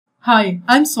Hi,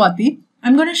 I'm Swati.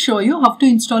 I'm going to show you how to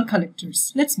install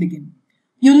collectors. Let's begin.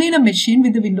 You'll need a machine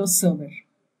with the Windows server.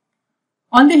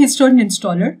 On the Historian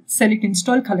installer, select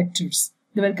Install Collectors.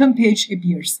 The welcome page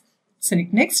appears.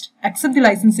 Select Next, accept the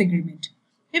license agreement.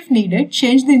 If needed,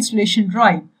 change the installation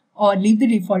drive or leave the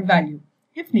default value.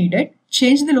 If needed,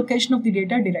 change the location of the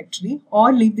data directory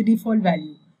or leave the default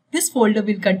value. This folder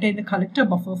will contain the collector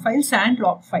buffer files and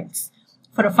log files.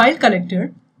 For a file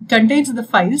collector, it contains the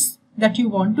files that you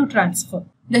want to transfer.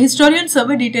 The Historian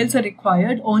server details are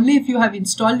required only if you have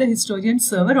installed the Historian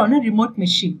server on a remote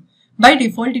machine. By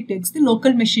default, it takes the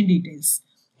local machine details.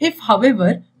 If,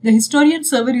 however, the Historian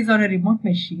server is on a remote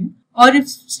machine or if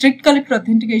strict collector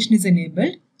authentication is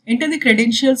enabled, enter the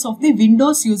credentials of the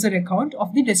Windows user account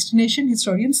of the destination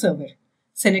Historian server.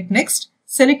 Select Next,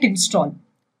 select Install.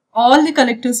 All the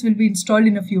collectors will be installed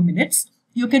in a few minutes.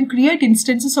 You can create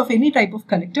instances of any type of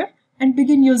collector and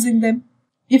begin using them.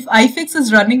 If iFix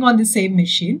is running on the same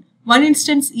machine, one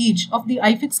instance each of the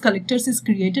iFix collectors is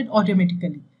created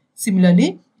automatically.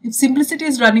 Similarly, if Simplicity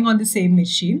is running on the same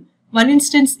machine, one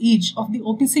instance each of the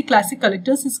OPC Classic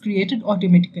collectors is created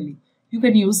automatically. You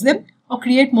can use them or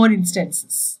create more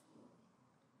instances.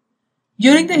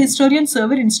 During the Historian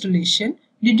server installation,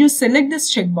 did you select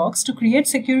this checkbox to create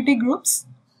security groups?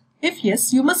 If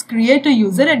yes, you must create a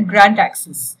user and grant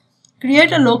access.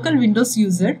 Create a local Windows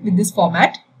user with this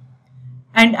format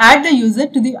and add the user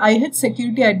to the IH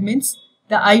security admins,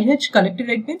 the IH collector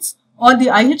admins or the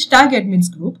IH tag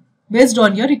admins group based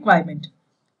on your requirement.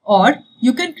 Or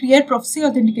you can create Proficy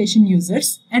authentication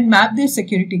users and map their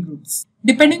security groups.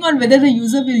 Depending on whether the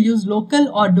user will use local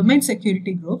or domain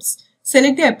security groups,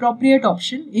 select the appropriate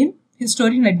option in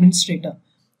Historian Administrator.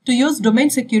 To use domain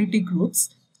security groups,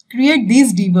 create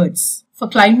these dwords for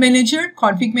Client Manager,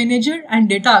 Config Manager and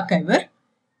Data Archiver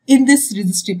in this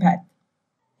registry path.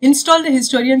 Install the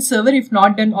Historian server if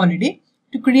not done already.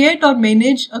 To create or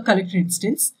manage a collector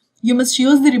instance, you must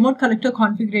use the Remote Collector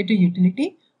Configurator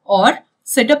utility or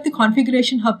set up the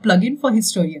Configuration Hub plugin for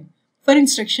Historian. For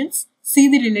instructions, see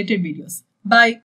the related videos. Bye.